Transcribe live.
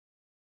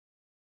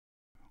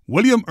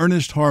William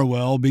Ernest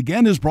Harwell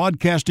began his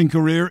broadcasting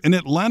career in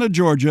Atlanta,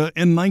 Georgia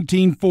in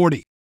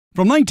 1940.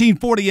 From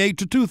 1948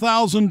 to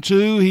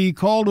 2002, he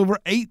called over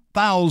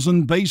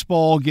 8,000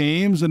 baseball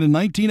games and in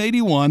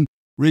 1981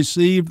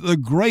 received the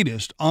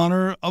greatest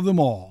honor of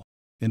them all,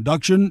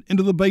 induction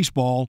into the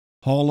Baseball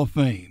Hall of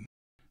Fame.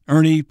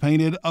 Ernie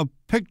painted a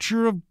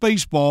picture of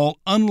baseball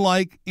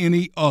unlike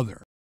any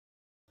other.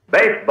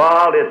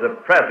 Baseball is the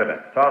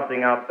president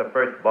tossing out the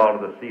first ball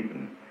of the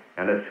season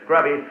and a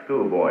scrubby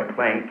schoolboy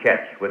playing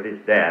catch with his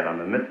dad on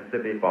the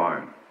Mississippi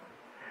farm.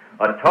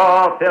 A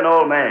tall, thin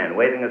old man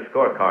waving a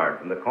scorecard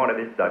from the corner of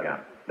his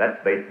dugout. That's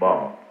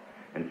baseball.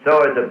 And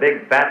so is a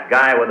big fat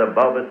guy with a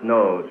bulbous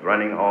nose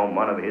running home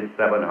one of his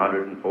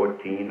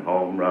 714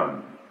 home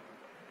runs.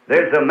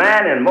 There's a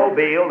man in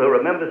Mobile who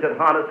remembers that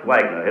Honus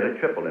Wagner hit a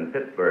triple in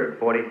Pittsburgh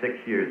 46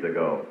 years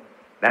ago.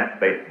 That's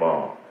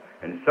baseball.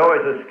 And so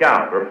is a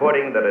scout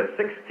reporting that a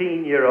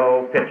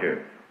 16-year-old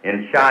pitcher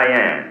in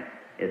Cheyenne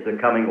is the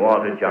coming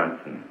Walter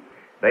Johnson.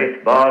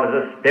 Baseball is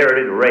a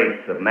spirited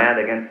race of man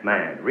against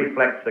man,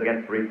 reflex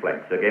against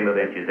reflex, a game of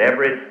inches.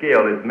 Every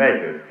skill is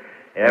measured.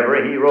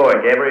 Every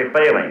heroic, every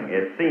failing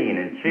is seen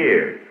and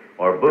cheered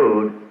or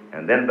booed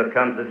and then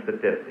becomes a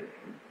statistic.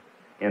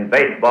 In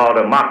baseball,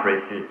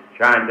 democracy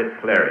shines its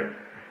clearest.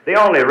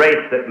 The only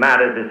race that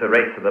matters is the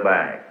race to the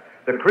bag.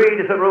 The creed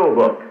is a rule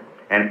book,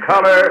 and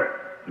color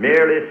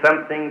merely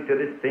something to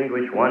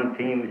distinguish one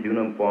team's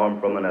uniform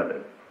from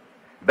another.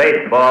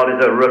 Baseball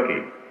is a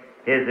rookie,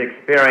 his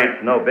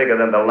experience no bigger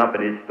than the lump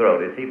in his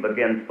throat as he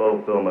begins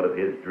fulfillment of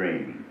his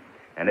dream.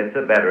 And it's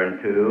a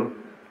veteran, too,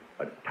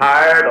 a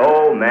tired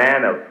old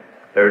man of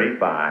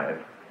 35,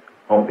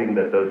 hoping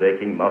that those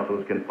aching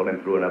muscles can pull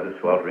him through another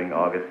sweltering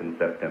August and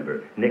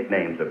September.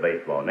 Nicknames of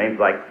baseball, names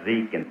like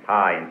Zeke and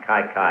Pie and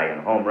Kai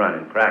and Home Run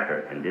and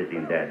Cracker and Dizzy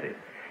and Dazzy.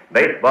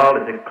 Baseball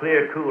is the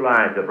clear, cool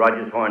eyes of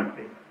Rogers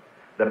Hornsby,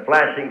 the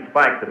flashing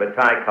spikes of a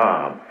Ty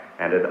Cobb,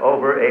 and an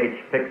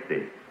overaged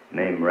pixie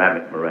named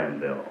Rabbit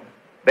Moranville.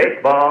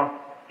 Baseball,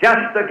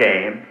 just a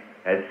game,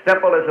 as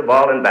simple as a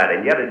ball and bat,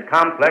 and yet as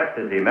complex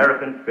as the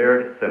American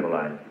spirit it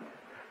symbolizes.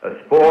 A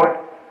sport,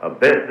 a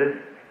business,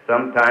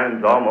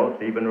 sometimes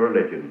almost even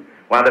religion.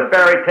 While the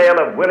fairy tale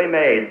of Willie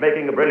Mays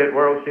making a brilliant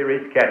World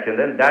Series catch and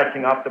then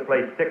dashing off to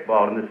play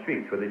stickball in the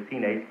streets with his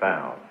teenage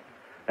pals.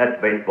 That's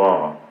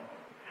baseball.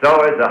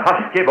 So is the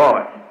husky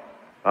voice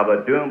of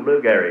a doomed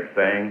Lou Gehrig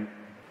saying,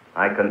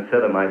 I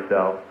consider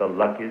myself the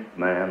luckiest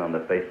man on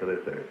the face of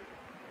this earth.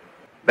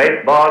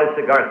 Baseball is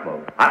cigar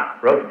smoke, hot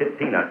roasted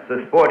peanuts,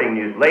 the sporting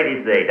news,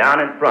 ladies' day,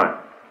 down in front.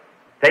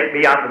 Take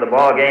me out to the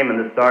ball game in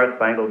the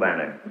Star-Spangled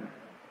Banner.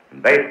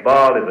 And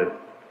baseball is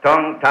a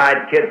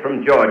tongue-tied kid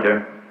from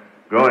Georgia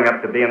growing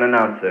up to be an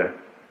announcer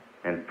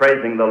and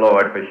praising the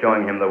Lord for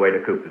showing him the way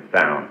to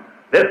Cooperstown.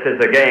 This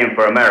is a game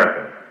for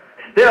America.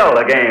 Still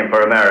a game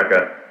for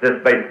America, this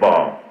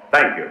baseball.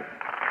 Thank you.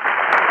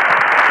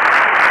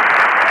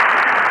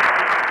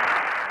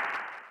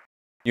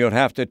 You'll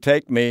have to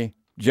take me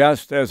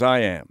just as I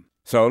am.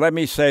 So let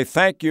me say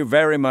thank you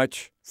very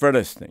much for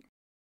listening.